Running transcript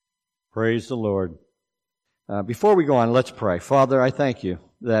Praise the Lord. Before we go on, let's pray. Father, I thank you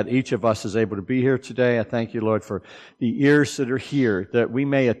that each of us is able to be here today. I thank you, Lord, for the ears that are here, that we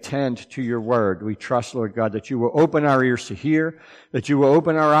may attend to your word. We trust, Lord God, that you will open our ears to hear, that you will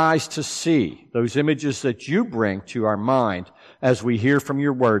open our eyes to see those images that you bring to our mind as we hear from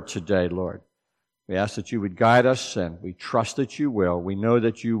your word today, Lord. We ask that you would guide us, and we trust that you will. We know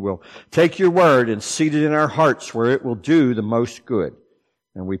that you will take your word and seat it in our hearts where it will do the most good.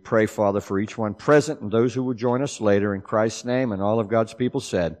 And we pray, Father, for each one present and those who will join us later in Christ's name, and all of God's people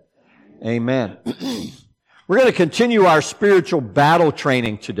said, Amen. We're going to continue our spiritual battle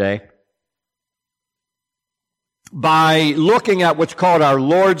training today by looking at what's called our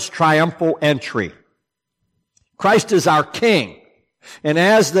Lord's triumphal entry. Christ is our King, and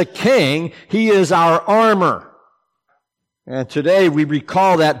as the King, He is our armor. And today we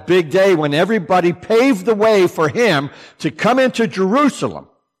recall that big day when everybody paved the way for Him to come into Jerusalem.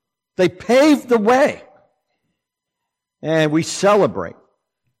 They paved the way. And we celebrate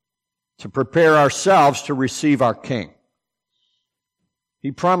to prepare ourselves to receive our King.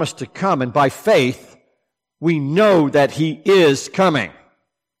 He promised to come, and by faith, we know that He is coming.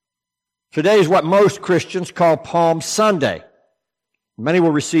 Today is what most Christians call Palm Sunday. Many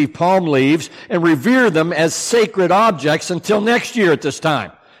will receive palm leaves and revere them as sacred objects until next year at this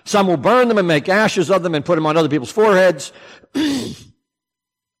time. Some will burn them and make ashes of them and put them on other people's foreheads.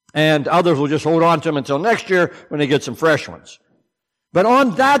 And others will just hold on to them until next year when they get some fresh ones. But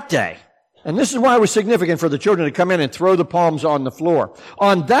on that day, and this is why it was significant for the children to come in and throw the palms on the floor.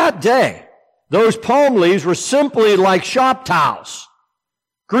 On that day, those palm leaves were simply like shop towels,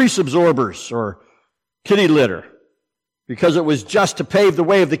 grease absorbers, or kitty litter, because it was just to pave the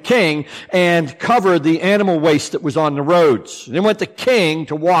way of the King and cover the animal waste that was on the roads. They want the King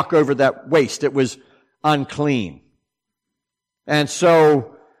to walk over that waste. It was unclean. And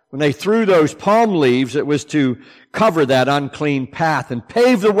so when they threw those palm leaves, it was to cover that unclean path and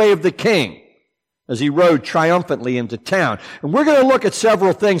pave the way of the King as He rode triumphantly into town. And we're going to look at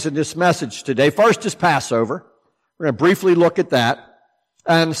several things in this message today. First is Passover. We're going to briefly look at that.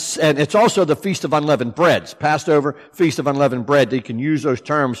 And it's also the Feast of Unleavened Breads. Passover, Feast of Unleavened Bread. You can use those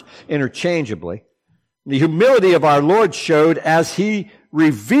terms interchangeably. The humility of our Lord showed as He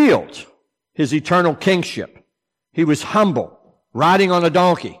revealed His eternal kingship. He was humble, riding on a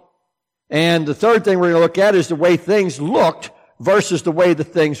donkey. And the third thing we're going to look at is the way things looked versus the way the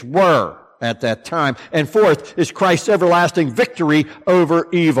things were at that time. And fourth is Christ's everlasting victory over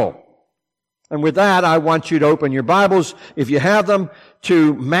evil. And with that, I want you to open your Bibles, if you have them,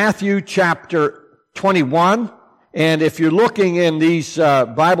 to Matthew chapter 21. And if you're looking in these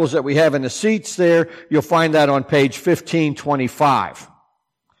Bibles that we have in the seats there, you'll find that on page 1525.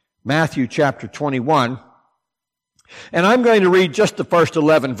 Matthew chapter 21. And I'm going to read just the first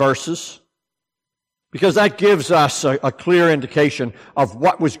 11 verses, because that gives us a clear indication of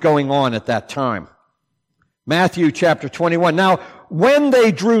what was going on at that time. Matthew chapter 21. Now, when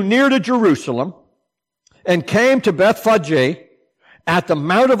they drew near to Jerusalem and came to Bethphage at the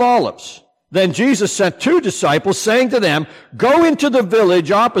Mount of Olives, then Jesus sent 2 disciples, saying to them, "Go into the village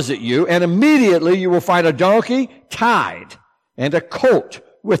opposite you, and immediately you will find a donkey tied and a colt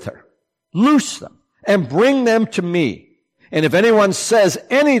with her. Loose them and bring them to me. And if anyone says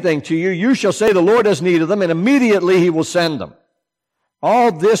anything to you, you shall say, 'The Lord has need of them,' and immediately He will send them."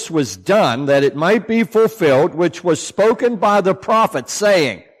 All this was done that it might be fulfilled, which was spoken by the prophet,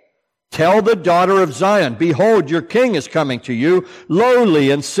 saying, "Tell the daughter of Zion, behold, your king is coming to you,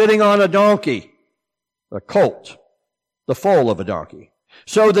 lowly and sitting on a donkey, a colt, the foal of a donkey."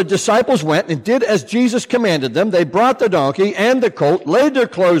 So the disciples went and did as Jesus commanded them. They brought the donkey and the colt, laid their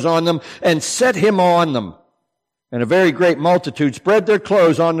clothes on them, and set him on them. And a very great multitude spread their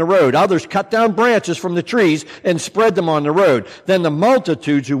clothes on the road. Others cut down branches from the trees and spread them on the road. Then the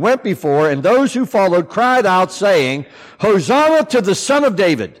multitudes who went before and those who followed cried out, saying, "Hosanna to the Son of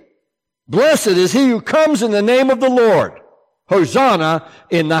David! Blessed is He who comes in the name of the Lord! Hosanna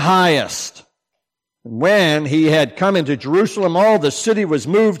in the highest!" And when He had come into Jerusalem, all the city was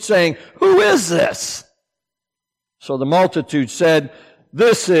moved, saying, "Who is this?" So the multitude said,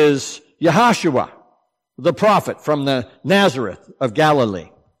 "This is Yahshua, the prophet from the Nazareth of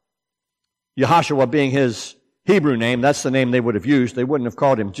Galilee." Yahshua being His Hebrew name, that's the name they would have used. They wouldn't have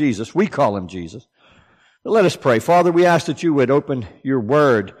called Him Jesus. We call Him Jesus. But let us pray. Father, we ask that you would open your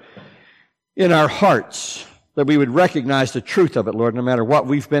word in our hearts, that we would recognize the truth of it, Lord, no matter what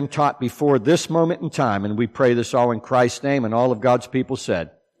we've been taught before this moment in time. And we pray this all in Christ's name, and all of God's people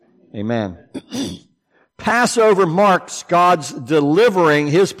said, Amen. Passover marks God's delivering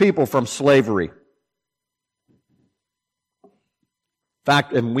His people from slavery. In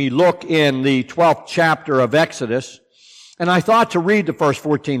fact, and we look in the 12th chapter of Exodus, and I thought to read the first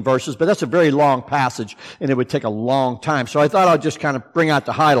 14 verses, but that's a very long passage, and it would take a long time. So I thought I'll just kind of bring out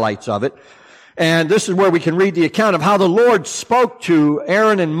the highlights of it. And this is where we can read the account of how the Lord spoke to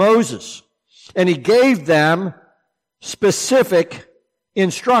Aaron and Moses. And He gave them specific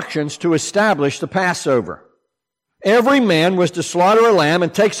instructions to establish the Passover. Every man was to slaughter a lamb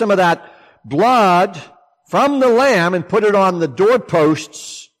and take some of that blood from the lamb and put it on the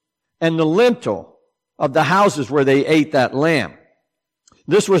doorposts and the lintel of the houses where they ate that lamb.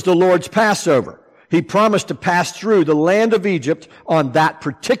 This was the Lord's Passover. He promised to pass through the land of Egypt on that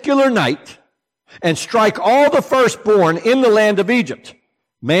particular night and strike all the firstborn in the land of Egypt,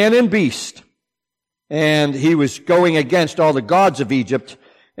 man and beast. And He was going against all the gods of Egypt,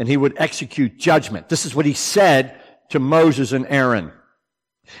 and He would execute judgment. This is what He said to Moses and Aaron.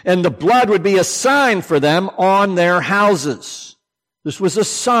 And the blood would be a sign for them on their houses. This was a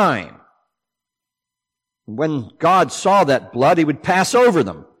sign. When God saw that blood, He would pass over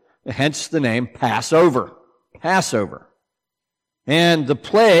them. Hence the name Passover. Passover. And the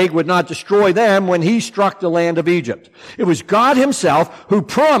plague would not destroy them when He struck the land of Egypt. It was God Himself who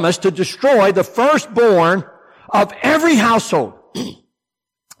promised to destroy the firstborn of every household.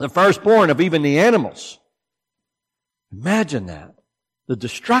 The firstborn of even the animals. Imagine that. The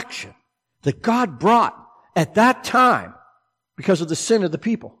destruction that God brought at that time because of the sin of the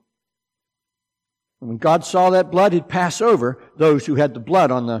people. And when God saw that blood, He'd pass over those who had the blood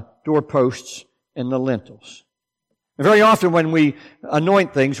on the doorposts and the lintels. And very often when we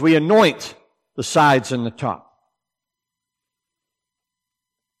anoint things, we anoint the sides and the top.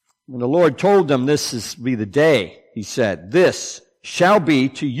 When the Lord told them this is be the day, He said, "This shall be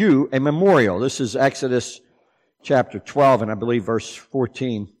to you a memorial." This is Exodus chapter 12, and I believe verse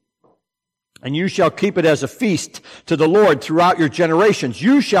 14. "And you shall keep it as a feast to the Lord throughout your generations.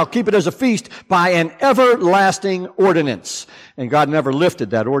 You shall keep it as a feast by an everlasting ordinance." And God never lifted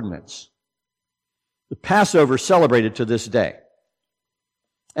that ordinance. The Passover is celebrated to this day.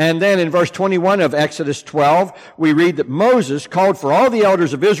 And then in verse 21 of Exodus 12, we read that Moses called for all the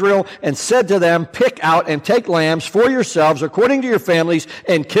elders of Israel and said to them, "Pick out and take lambs for yourselves according to your families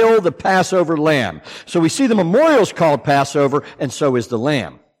and kill the Passover lamb." So we see the memorials called Passover, and so is the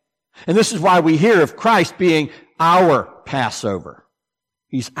lamb. And this is why we hear of Christ being our Passover.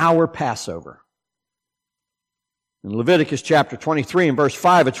 He's our Passover. In Leviticus chapter 23 and verse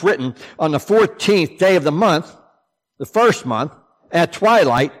 5, it's written, "On the 14th day of the month, the first month, at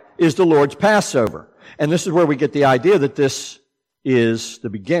twilight is the Lord's Passover." And this is where we get the idea that this is the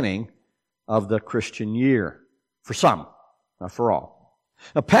beginning of the Christian year. For some, not for all.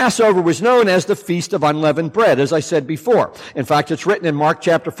 Now, Passover was known as the Feast of Unleavened Bread, as I said before. In fact, it's written in Mark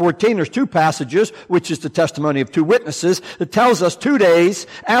chapter 14. There's two passages, which is the testimony of two witnesses, that tells us 2 days,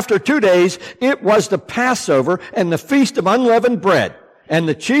 after 2 days, it was the Passover and the Feast of Unleavened Bread. And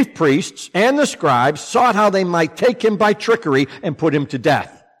the chief priests and the scribes sought how they might take Him by trickery and put Him to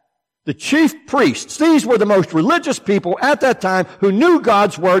death. The chief priests, these were the most religious people at that time who knew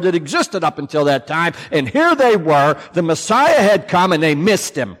God's Word that existed up until that time. And here they were, the Messiah had come and they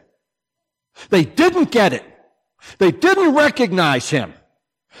missed Him. They didn't get it. They didn't recognize Him.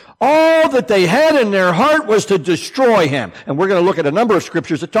 All that they had in their heart was to destroy Him. And we're going to look at a number of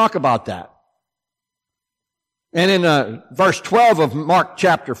scriptures that talk about that. And in verse 12 of Mark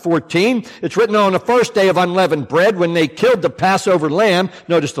chapter 14, it's written, "On the first day of unleavened bread, when they killed the Passover lamb,"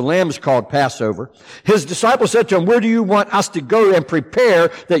 notice the lamb is called Passover, "His disciples said to Him, 'Where do you want us to go and prepare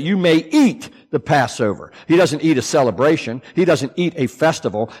that you may eat the Passover?'" He doesn't eat a celebration. He doesn't eat a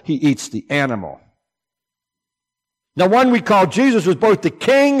festival. He eats the animal. Now, one we call Jesus was both the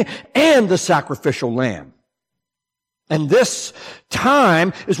king and the sacrificial lamb. And this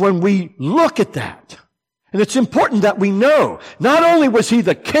time is when we look at that. And it's important that we know, not only was He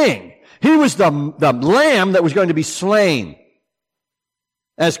the king, He was the lamb that was going to be slain.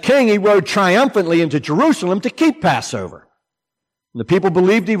 As king, He rode triumphantly into Jerusalem to keep Passover. And the people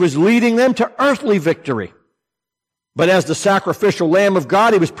believed He was leading them to earthly victory. But as the sacrificial lamb of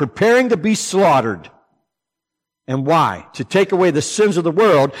God, He was preparing to be slaughtered. And why? To take away the sins of the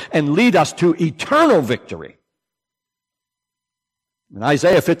world and lead us to eternal victory. In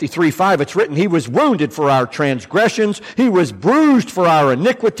Isaiah 53:5, it's written, "He was wounded for our transgressions. He was bruised for our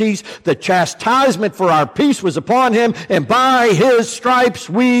iniquities. The chastisement for our peace was upon Him, and by His stripes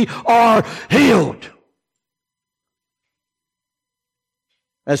we are healed."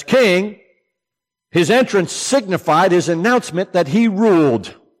 As king, His entrance signified His announcement that He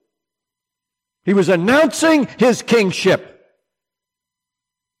ruled. He was announcing His kingship.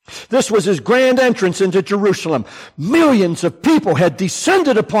 This was his grand entrance into Jerusalem. Millions of people had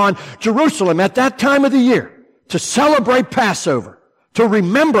descended upon Jerusalem at that time of the year to celebrate Passover, to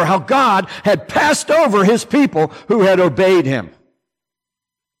remember how God had passed over his people who had obeyed him.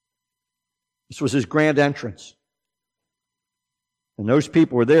 This was his grand entrance. And those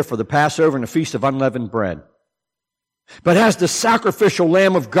people were there for the Passover and the Feast of Unleavened Bread. But as the sacrificial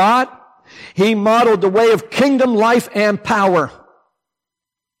Lamb of God, he modeled the way of kingdom life and power.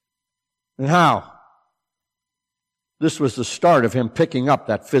 And how? This was the start of him picking up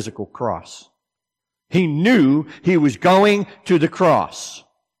that physical cross. He knew he was going to the cross.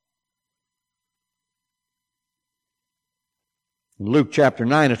 In Luke chapter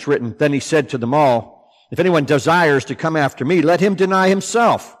 9, it's written, "Then he said to them all, if anyone desires to come after me, let him deny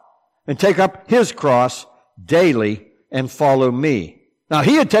himself and take up his cross daily and follow me." Now,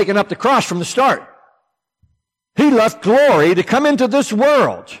 he had taken up the cross from the start. He left glory to come into this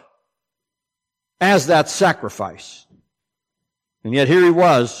world as that sacrifice. And yet here he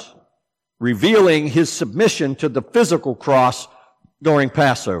was, revealing his submission to the physical cross during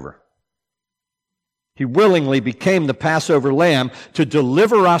Passover. He willingly became the Passover lamb to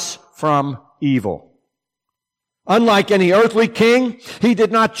deliver us from evil. Unlike any earthly king, he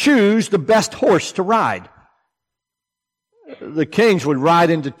did not choose the best horse to ride. The kings would ride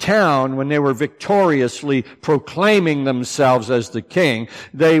into town when they were victoriously proclaiming themselves as the king.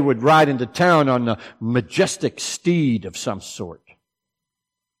 They would ride into town on a majestic steed of some sort.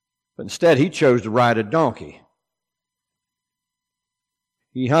 But instead, he chose to ride a donkey.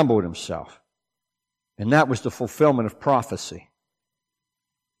 He humbled himself. And that was the fulfillment of prophecy.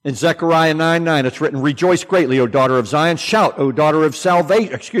 In Zechariah 9:9, it's written, "Rejoice greatly, O daughter of Zion. Shout, O daughter of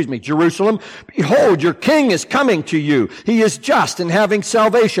Jerusalem. Behold, your king is coming to you. He is just and having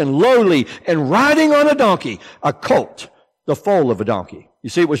salvation, lowly and riding on a donkey, a colt, the foal of a donkey."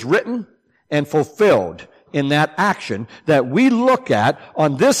 You see, it was written and fulfilled in that action that we look at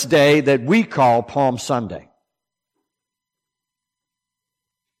on this day that we call Palm Sunday.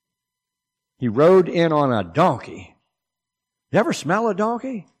 He rode in on a donkey. You ever smell a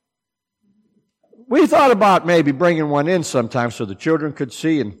donkey? We thought about maybe bringing one in sometime so the children could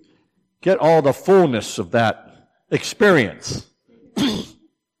see and get all the fullness of that experience.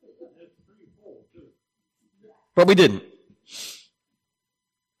 But we didn't.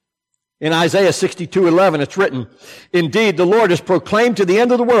 In Isaiah 62:11, it's written, "Indeed, the Lord is proclaimed to the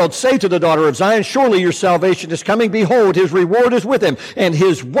end of the world. Say to the daughter of Zion, surely your salvation is coming. Behold, his reward is with him, and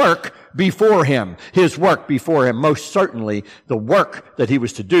his work before him." His work before him. Most certainly, the work that he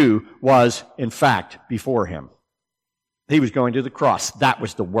was to do was, in fact, before him. He was going to the cross. That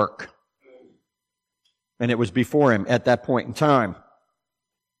was the work. And it was before him at that point in time.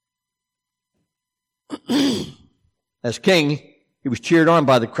 As king, he was cheered on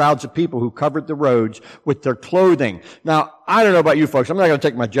by the crowds of people who covered the roads with their clothing. Now, I don't know about you folks. I'm not going to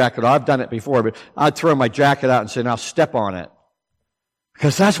take my jacket off. I've done it before, but I'd throw my jacket out and say, "Now step on it."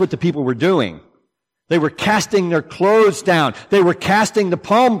 Because that's what the people were doing. They were casting their clothes down. They were casting the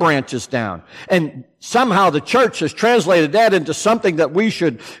palm branches down. And somehow the church has translated that into something that we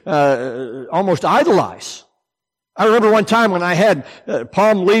should almost idolize. I remember one time when I had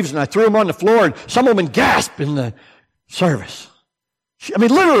palm leaves and I threw them on the floor and some woman gasped in the service. I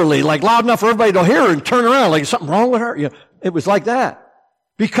mean, literally, like loud enough for everybody to hear her and turn around, like, is something wrong with her? You know, it was like that.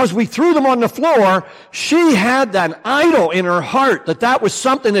 Because we threw them on the floor, she had that idol in her heart that was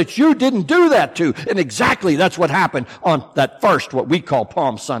something that you didn't do that to. And exactly that's what happened on that first, what we call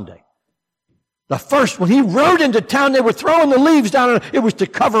Palm Sunday. The first, when he rode into town, they were throwing the leaves down, and it was to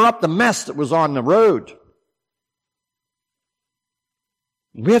cover up the mess that was on the road.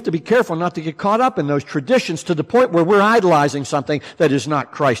 We have to be careful not to get caught up in those traditions to the point where we're idolizing something that is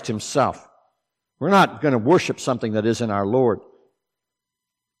not Christ himself. We're not going to worship something that isn't our Lord.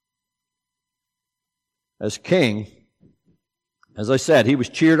 As king, as I said, he was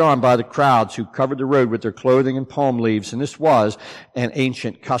cheered on by the crowds who covered the road with their clothing and palm leaves, and this was an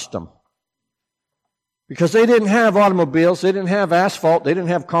ancient custom. Because they didn't have automobiles, they didn't have asphalt, they didn't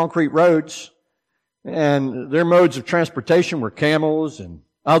have concrete roads. And their modes of transportation were camels and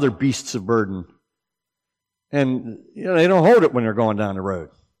other beasts of burden. And, they don't hold it when they're going down the road.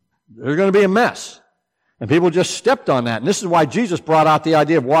 They're going to be a mess. And people just stepped on that. And this is why Jesus brought out the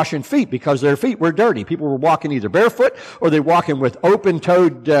idea of washing feet, because their feet were dirty. People were walking either barefoot or they were walking with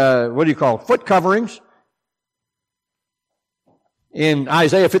open-toed, foot coverings. In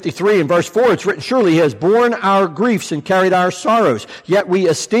Isaiah 53 and verse 4, it's written, "Surely he has borne our griefs and carried our sorrows, yet we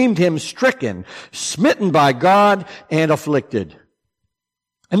esteemed him stricken, smitten by God, and afflicted."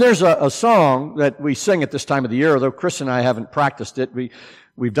 And there's a song that we sing at this time of the year, although Chris and I haven't practiced it.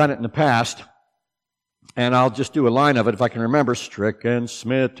 We we've done it in the past, and I'll just do a line of it if I can remember. Stricken,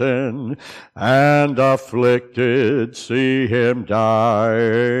 smitten, and afflicted, see him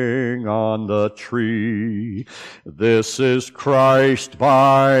dying on the tree. This is Christ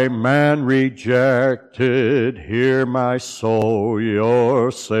by man rejected. Hear my soul,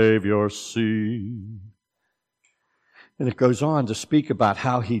 your Savior see. And it goes on to speak about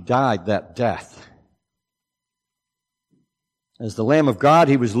how he died that death. As the Lamb of God,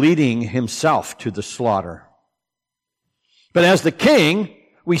 he was leading himself to the slaughter. But as the king,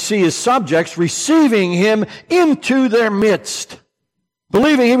 we see his subjects receiving him into their midst,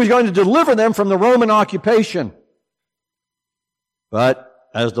 believing he was going to deliver them from the Roman occupation. But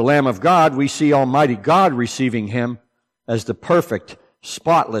as the Lamb of God, we see Almighty God receiving him as the perfect,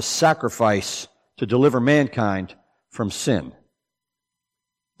 spotless sacrifice to deliver mankind from sin.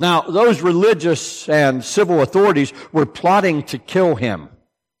 Now, those religious and civil authorities were plotting to kill him.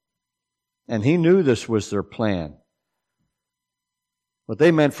 And he knew this was their plan. What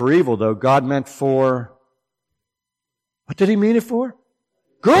they meant for evil, though, God meant for... What did he mean it for?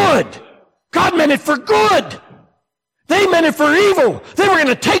 Good! God meant it for good! They meant it for evil. They were going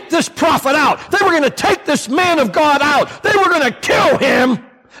to take this prophet out. They were going to take this man of God out. They were going to kill him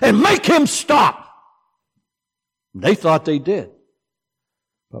and make him stop. They thought they did.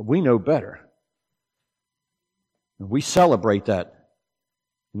 But we know better. And we celebrate that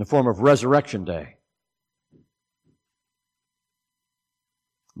in the form of Resurrection Day.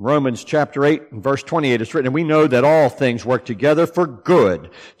 Romans chapter 8 and verse 28 is written, and we know that all things work together for good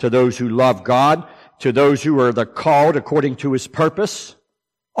to those who love God, to those who are the called according to his purpose.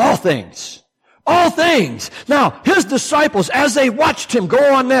 All things. All things. Now, his disciples, as they watched him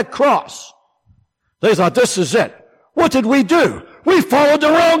go on that cross, they thought, this is it. What did we do? We followed the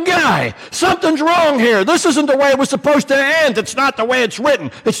wrong guy. Something's wrong here. This isn't the way it was supposed to end. It's not the way it's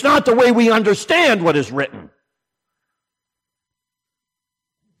written. It's not the way we understand what is written.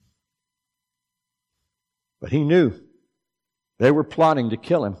 But he knew they were plotting to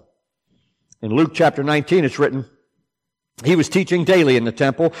kill him. In Luke chapter 19, it's written, he was teaching daily in the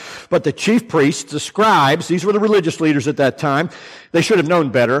temple, but the chief priests, the scribes, these were the religious leaders at that time, they should have known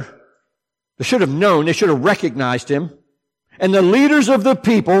better. They should have recognized him. And the leaders of the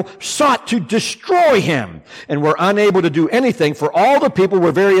people sought to destroy him and were unable to do anything, for all the people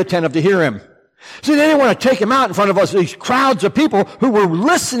were very attentive to hear him. See, they didn't want to take him out in front of us, these crowds of people who were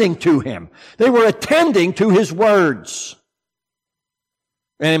listening to him. They were attending to his words.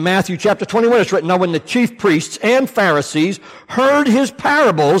 And in Matthew chapter 21, it's written, now when the chief priests and Pharisees heard his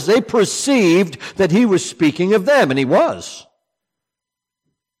parables, they perceived that he was speaking of them, and he was.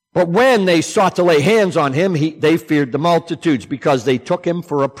 But when they sought to lay hands on him, they feared the multitudes because they took him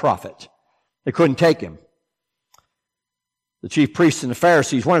for a prophet. They couldn't take him. The chief priests and the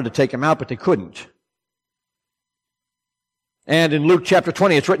Pharisees wanted to take him out, but they couldn't. And in Luke chapter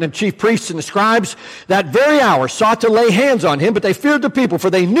 20, it's written, the chief priests and the scribes that very hour sought to lay hands on him, but they feared the people, for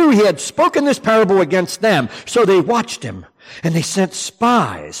they knew he had spoken this parable against them. So they watched him. And they sent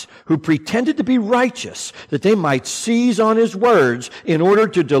spies who pretended to be righteous, that they might seize on his words in order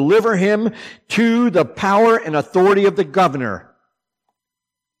to deliver him to the power and authority of the governor.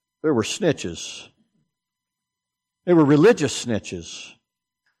 There were snitches. They were religious snitches.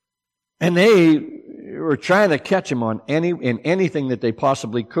 And they were trying to catch him in anything that they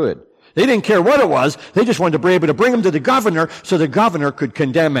possibly could. They didn't care what it was. They just wanted to be able to bring him to the governor so the governor could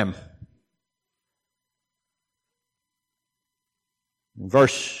condemn him. In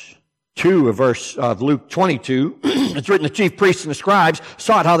verse 2 of Luke 22, it's written, the chief priests and the scribes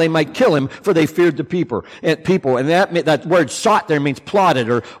sought how they might kill him, for they feared the people. And that word sought there means plotted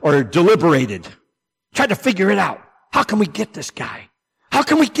or deliberated. Tried to figure it out. How can we get this guy? How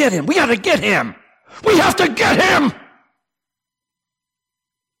can we get him? We got to get him. We have to get him.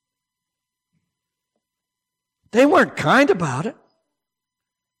 They weren't kind about it.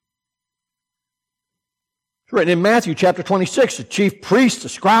 It's written in Matthew chapter 26, the chief priests, the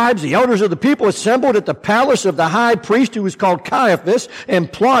scribes, the elders of the people assembled at the palace of the high priest who was called Caiaphas and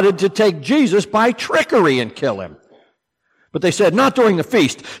plotted to take Jesus by trickery and kill him. But they said, not during the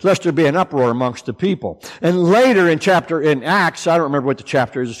feast, lest there be an uproar amongst the people. And later in Acts, I don't remember what the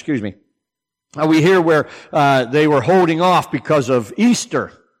chapter is, we hear where they were holding off because of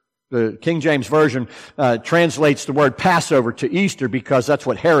Easter. The King James Version translates the word Passover to Easter because that's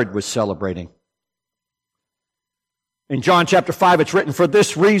what Herod was celebrating. In John chapter 5, it's written, for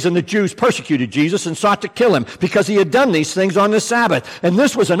this reason the Jews persecuted Jesus and sought to kill him because he had done these things on the Sabbath. And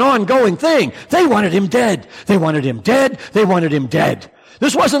this was an ongoing thing. They wanted him dead. They wanted him dead. They wanted him dead.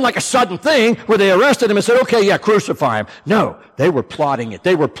 This wasn't like a sudden thing where they arrested him and said, okay, yeah, crucify him. No, they were plotting it.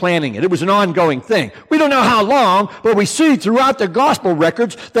 They were planning it. It was an ongoing thing. We don't know how long, but we see throughout the gospel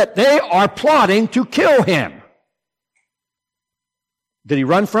records that they are plotting to kill him. Did he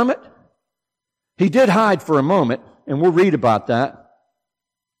run from it? He did hide for a moment, and we'll read about that.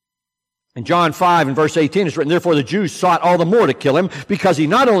 In John 5 and verse 18, it's written, therefore the Jews sought all the more to kill him because he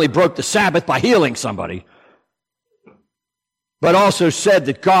not only broke the Sabbath by healing somebody, but also said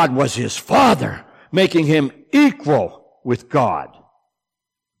that God was his Father, making him equal with God.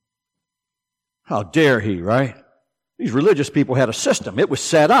 How dare he, right? These religious people had a system. It was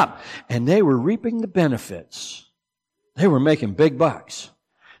set up, and they were reaping the benefits. They were making big bucks.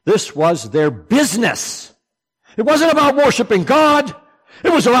 This was their business. It wasn't about worshiping God.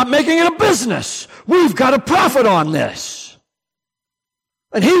 It was about making it a business. We've got to profit on this.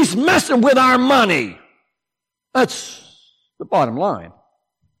 And he's messing with our money. That's the bottom line.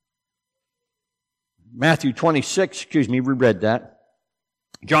 Matthew 26, we read that.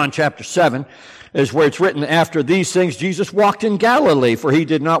 John chapter 7 is where it's written, after these things Jesus walked in Galilee, for he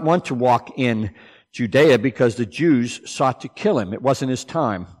did not want to walk in Judea because the Jews sought to kill him. It wasn't his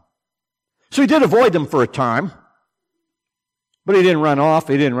time. So he did avoid them for a time. But he didn't run off.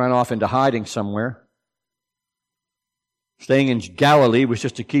 He didn't run off into hiding somewhere. Staying in Galilee was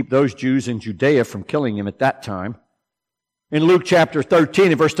just to keep those Jews in Judea from killing him at that time. In Luke chapter 13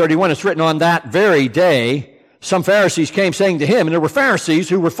 and verse 31, it's written, on that very day, some Pharisees came saying to him, and there were Pharisees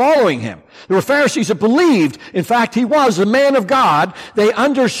who were following him. There were Pharisees that believed, in fact, he was the man of God. They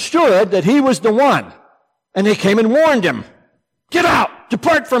understood that he was the one. And they came and warned him, get out,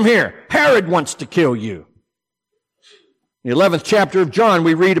 depart from here. Herod wants to kill you. In the 11th chapter of John,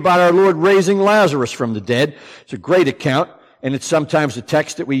 we read about our Lord raising Lazarus from the dead. It's a great account, and it's sometimes the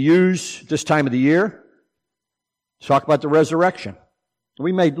text that we use this time of the year. Talk about the resurrection.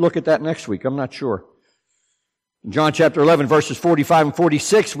 We may look at that next week. I'm not sure. In John chapter 11, verses 45 and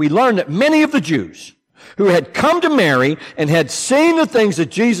 46, we learn that many of the Jews who had come to Mary and had seen the things that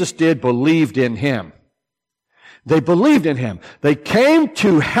Jesus did believed in him. They believed in him. They came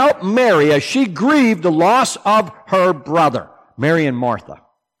to help Mary as she grieved the loss of her brother, Mary and Martha.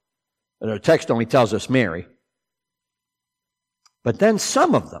 The text only tells us Mary. But then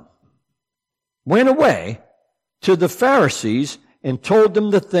some of them went away to the Pharisees and told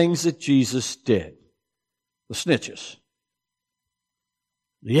them the things that Jesus did. The snitches.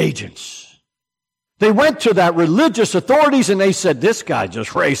 The agents. They went to that religious authorities and they said, this guy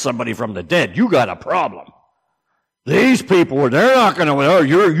just raised somebody from the dead. You got a problem. These people, they're not going to,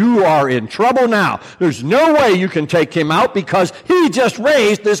 you are in trouble now. There's no way you can take him out because he just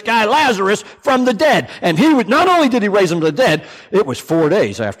raised this guy Lazarus from the dead. And not only did he raise him from the dead, it was 4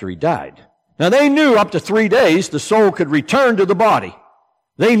 days after he died. Now they knew up to 3 days the soul could return to the body.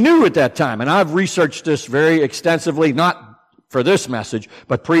 They knew at that time, and I've researched this very extensively, not for this message,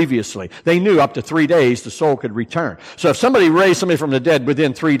 but previously. They knew up to 3 days the soul could return. So if somebody raised somebody from the dead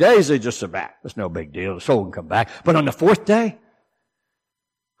within 3 days, they just said, back. That's no big deal. The soul can come back. But on the 4th day?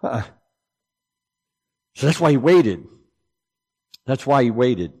 So that's why he waited. That's why he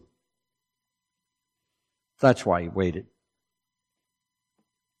waited. That's why he waited.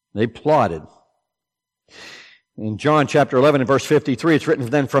 They plotted. In John chapter 11 and verse 53, it's written,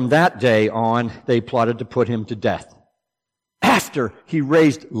 then from that day on, they plotted to put him to death. After he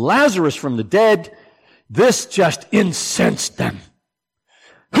raised Lazarus from the dead, this just incensed them.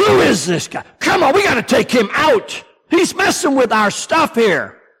 Who is this guy? Come on, we got to take him out. He's messing with our stuff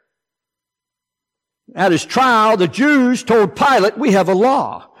here. At his trial, the Jews told Pilate, we have a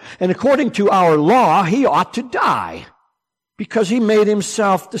law. And according to our law, he ought to die because he made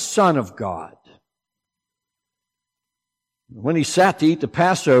himself the Son of God. When he sat to eat the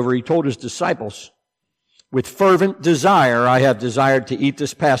Passover, he told his disciples, with fervent desire, I have desired to eat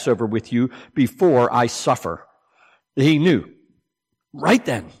this Passover with you before I suffer. He knew. Right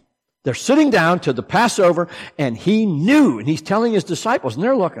then. They're sitting down to the Passover, and he knew. And he's telling his disciples, and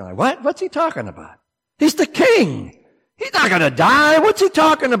they're looking like, what? What's he talking about? He's the king. He's not going to die. What's he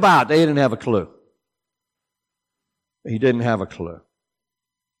talking about? They didn't have a clue. He didn't have a clue.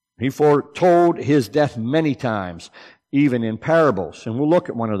 He foretold his death many times, even in parables. And we'll look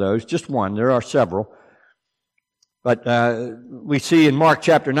at one of those, just one. There are several. But we see in Mark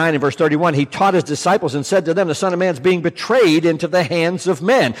chapter 9 and verse 31, he taught his disciples and said to them, the Son of Man is being betrayed into the hands of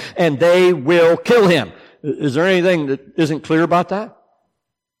men, and they will kill him. Is there anything that isn't clear about that?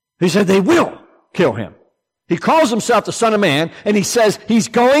 He said they will kill him. He calls himself the Son of Man, and he says he's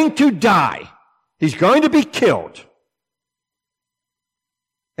going to die. He's going to be killed.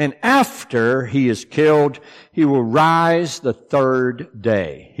 And after he is killed, he will rise the third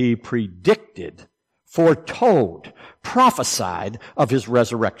day. He predicted, foretold, prophesied of his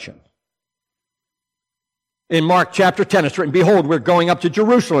resurrection. In Mark chapter 10, it's written, "Behold, we're going up to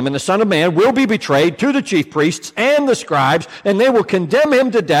Jerusalem, and the Son of Man will be betrayed to the chief priests and the scribes, and they will condemn him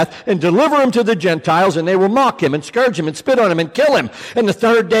to death and deliver him to the Gentiles, and they will mock him and scourge him and spit on him and kill him. And the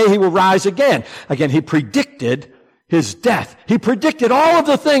third day he will rise again." Again, he predicted his death. He predicted all of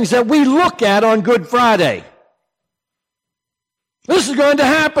the things that we look at on Good Friday. This is going to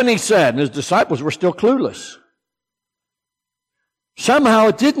happen, he said, and his disciples were still clueless. Somehow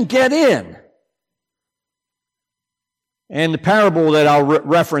it didn't get in. And the parable that I'll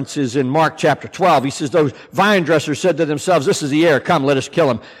reference is in Mark chapter 12. He says, those vine dressers said to themselves, "This is the heir. Come, let us kill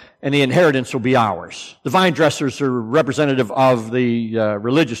him, and the inheritance will be ours." The vine dressers are representative of the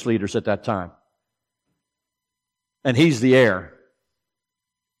religious leaders at that time. And he's the heir.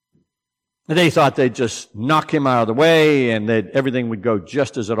 And they thought they'd just knock him out of the way and that everything would go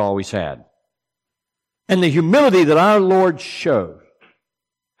just as it always had. And the humility that our Lord showed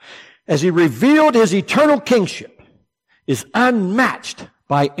as he revealed his eternal kingship is unmatched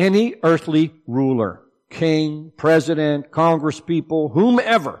by any earthly ruler, king, president, congresspeople,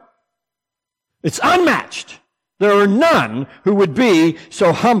 whomever. It's unmatched. There are none who would be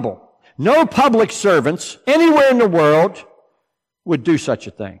so humble. No public servants anywhere in the world would do such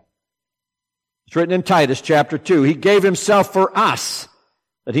a thing. It's written in Titus chapter 2. He gave himself for us,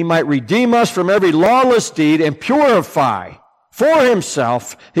 that he might redeem us from every lawless deed and purify for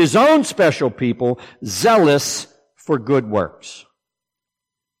himself his own special people, zealous for good works.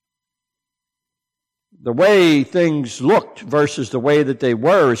 The way things looked versus the way that they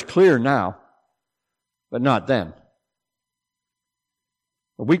were is clear now, but not then.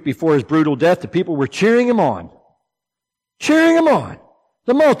 A week before his brutal death, the people were cheering him on. Cheering him on.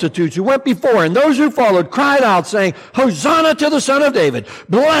 The multitudes who went before and those who followed cried out, saying, "Hosanna to the Son of David!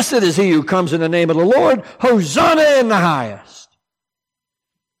 Blessed is he who comes in the name of the Lord! Hosanna in the highest!"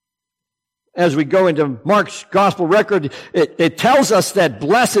 As we go into Mark's gospel record, it tells us that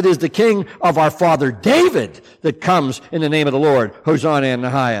blessed is the king of our father David that comes in the name of the Lord. Hosanna in the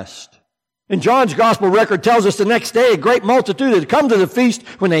highest. And John's gospel record tells us the next day a great multitude had come to the feast.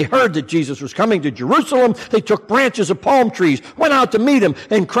 When they heard that Jesus was coming to Jerusalem, they took branches of palm trees, went out to meet him,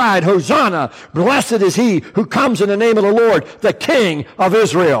 and cried, "Hosanna! Blessed is he who comes in the name of the Lord, the King of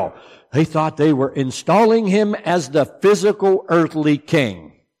Israel." They thought they were installing him as the physical earthly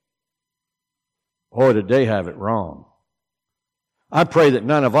king. Boy, did they have it wrong. I pray that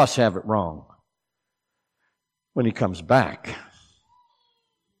none of us have it wrong when he comes back.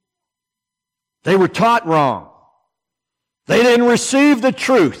 They were taught wrong. They didn't receive the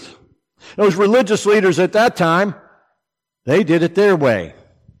truth. Those religious leaders at that time, they did it their way.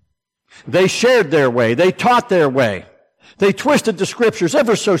 They shared their way. They taught their way. They twisted the scriptures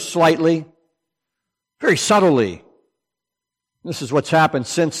ever so slightly, very subtly. This is what's happened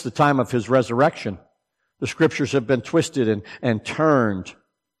since the time of his resurrection. The scriptures have been twisted and turned,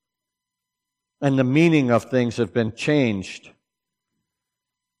 and the meaning of things have been changed.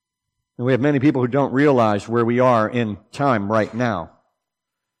 And we have many people who don't realize where we are in time right now.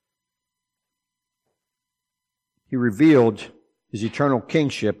 He revealed his eternal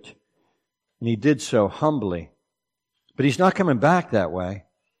kingship, and he did so humbly. But he's not coming back that way.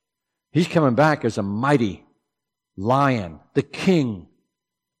 He's coming back as a mighty lion, the king,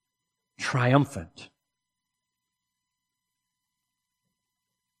 triumphant.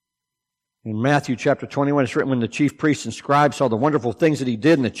 In Matthew chapter 21, it's written, when the chief priests and scribes saw the wonderful things that he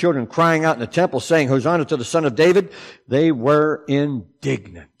did and the children crying out in the temple saying, "Hosanna to the Son of David," they were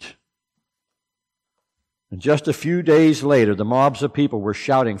indignant. And just a few days later, the mobs of people were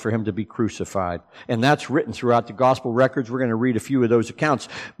shouting for him to be crucified. And that's written throughout the gospel records. We're going to read a few of those accounts.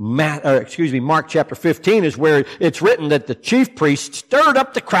 Mark chapter 15 is where it's written that the chief priests stirred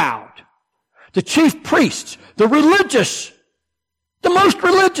up the crowd. The chief priests, the religious, the most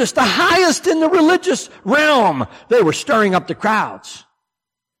religious, the highest in the religious realm, they were stirring up the crowds,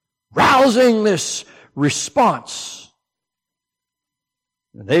 rousing this response.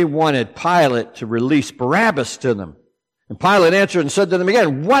 They wanted Pilate to release Barabbas to them. And Pilate answered and said to them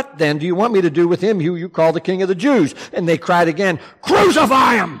again, "What then do you want me to do with him who you call the King of the Jews?" And they cried again,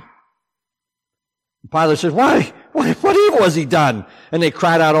 "Crucify him!" And Pilate said, What evil has he done? And they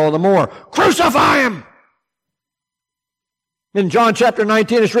cried out all the more, "Crucify him!" In John chapter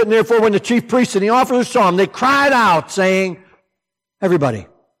 19, it's written, therefore, when the chief priests and the officers saw him, they cried out, saying, everybody,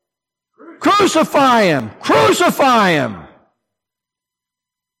 "Crucify him! Crucify him!"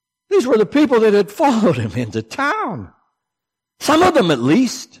 These were the people that had followed him into town. Some of them at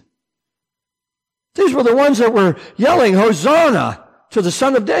least. These were the ones that were yelling, Hosanna to the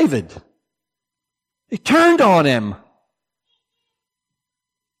Son of David. They turned on him.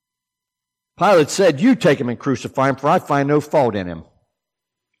 Pilate said, you take him and crucify him, for I find no fault in him.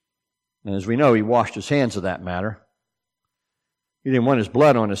 And as we know, he washed his hands of that matter. He didn't want his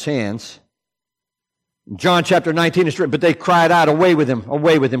blood on his hands. In John chapter 19, it's written, but they cried out, away with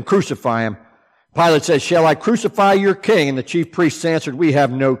him, crucify him. Pilate says, shall I crucify your king? And the chief priests answered, we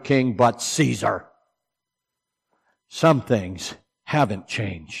have no king but Caesar. Some things haven't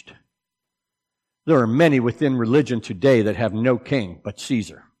changed. There are many within religion today that have no king but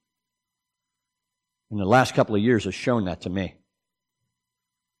Caesar. And the last couple of years has shown that to me.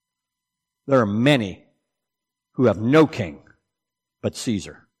 There are many who have no king but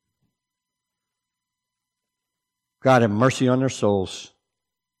Caesar. God have mercy on their souls.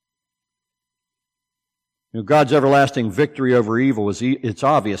 You know, God's everlasting victory over evil it's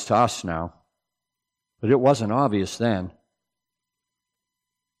obvious to us now, but it wasn't obvious then.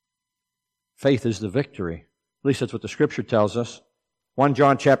 Faith is the victory. At least that's what the Scripture tells us. 1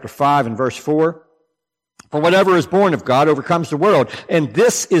 John chapter 5 and verse 4. For whatever is born of God overcomes the world, and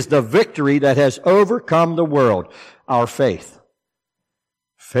this is the victory that has overcome the world, our faith.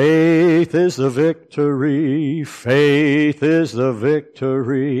 Faith is the victory. Faith is the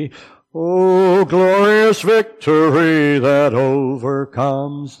victory. Oh, glorious victory that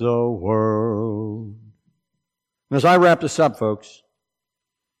overcomes the world. And as I wrap this up, folks,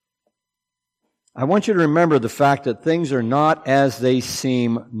 I want you to remember the fact that things are not as they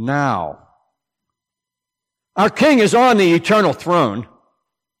seem now. Our King is on the eternal throne.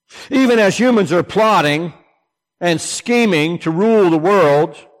 Even as humans are plotting and scheming to rule the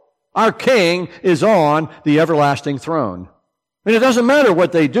world, our King is on the everlasting throne. And it doesn't matter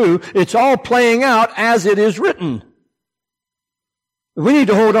what they do, it's all playing out as it is written. We need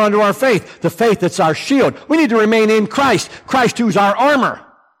to hold on to our faith, the faith that's our shield. We need to remain in Christ, Christ who's our armor.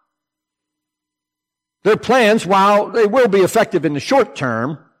 Their plans, while they will be effective in the short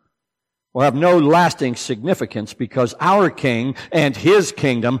term, will have no lasting significance because our King and His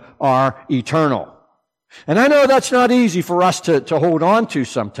kingdom are eternal. And I know that's not easy for us to hold on to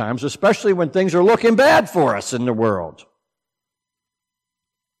sometimes, especially when things are looking bad for us in the world.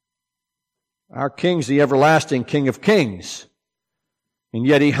 Our King's the everlasting King of kings. And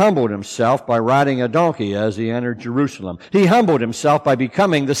yet He humbled Himself by riding a donkey as He entered Jerusalem. He humbled Himself by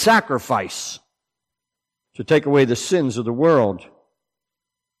becoming the sacrifice to take away the sins of the world.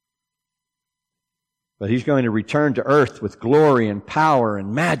 But He's going to return to earth with glory and power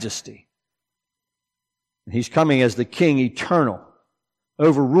and majesty. And He's coming as the King eternal,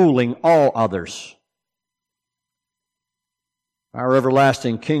 overruling all others. Our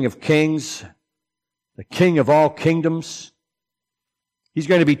everlasting King of kings, the King of all kingdoms. He's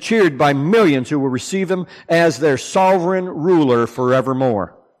going to be cheered by millions who will receive Him as their sovereign ruler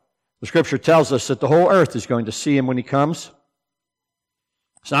forevermore. The Scripture tells us that the whole earth is going to see Him when He comes.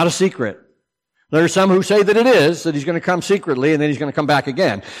 It's not a secret. There are some who say that it is, that He's going to come secretly and then He's going to come back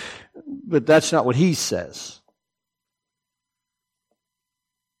again. But that's not what He says.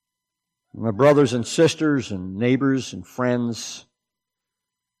 My brothers and sisters and neighbors and friends,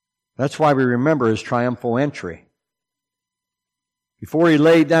 that's why we remember His triumphal entry. Before He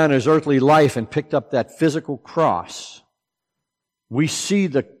laid down His earthly life and picked up that physical cross, we see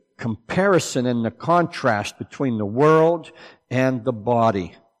the comparison and the contrast between the world and the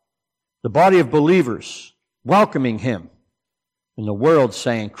body. The body of believers welcoming Him, and the world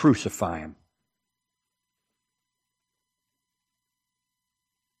saying, crucify Him.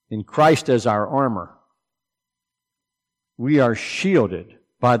 In Christ as our armor, we are shielded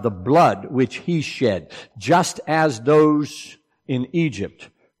by the blood which He shed, just as those in Egypt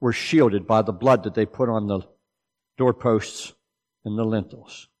were shielded by the blood that they put on the doorposts and the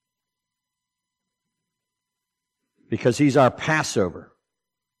lintels. Because He's our Passover.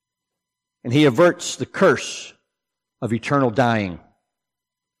 And He averts the curse of eternal dying.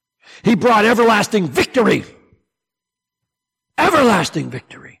 He brought everlasting victory. Everlasting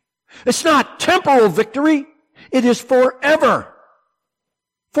victory. It's not temporal victory. It is forever.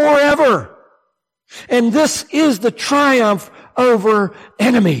 Forever. And this is the triumph over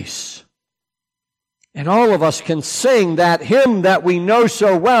enemies. And all of us can sing that hymn that we know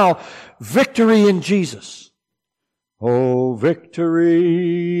so well, Victory in Jesus. Oh,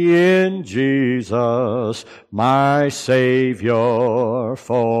 victory in Jesus, my Savior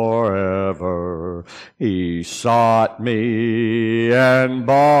forever. He sought me and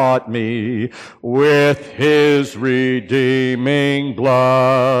bought me with His redeeming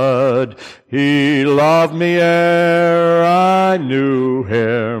blood. He loved me ere I knew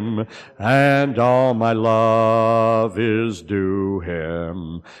Him, and all my love is due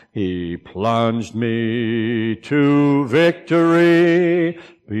Him. He plunged me to victory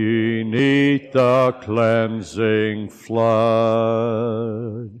beneath the cleansing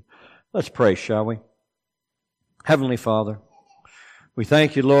flood. Let's pray, shall we? Heavenly Father, we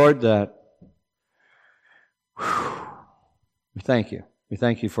thank you, Lord, that we thank you. We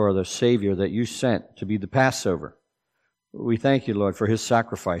thank you for the Savior that you sent to be the Passover. We thank you, Lord, for His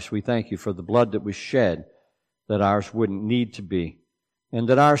sacrifice. We thank you for the blood that was shed that ours wouldn't need to be. And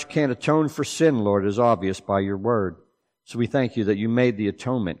that ours can't atone for sin, Lord, is obvious by your word. So we thank you that you made the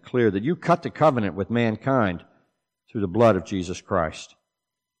atonement clear, that you cut the covenant with mankind through the blood of Jesus Christ.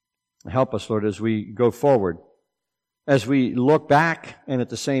 Help us, Lord, as we go forward, as we look back and at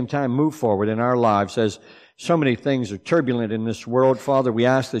the same time move forward in our lives. As so many things are turbulent in this world, Father, we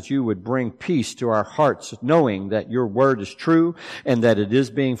ask that you would bring peace to our hearts, knowing that your word is true and that it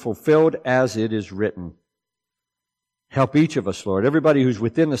is being fulfilled as it is written. Help each of us, Lord. Everybody who's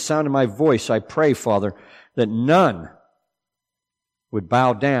within the sound of my voice, I pray, Father, that none would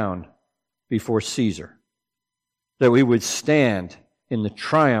bow down before Caesar, that we would stand in the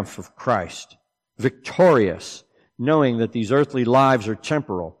triumph of Christ, victorious, knowing that these earthly lives are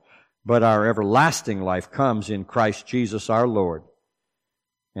temporal, but our everlasting life comes in Christ Jesus our Lord.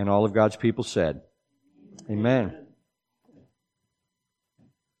 And all of God's people said, Amen.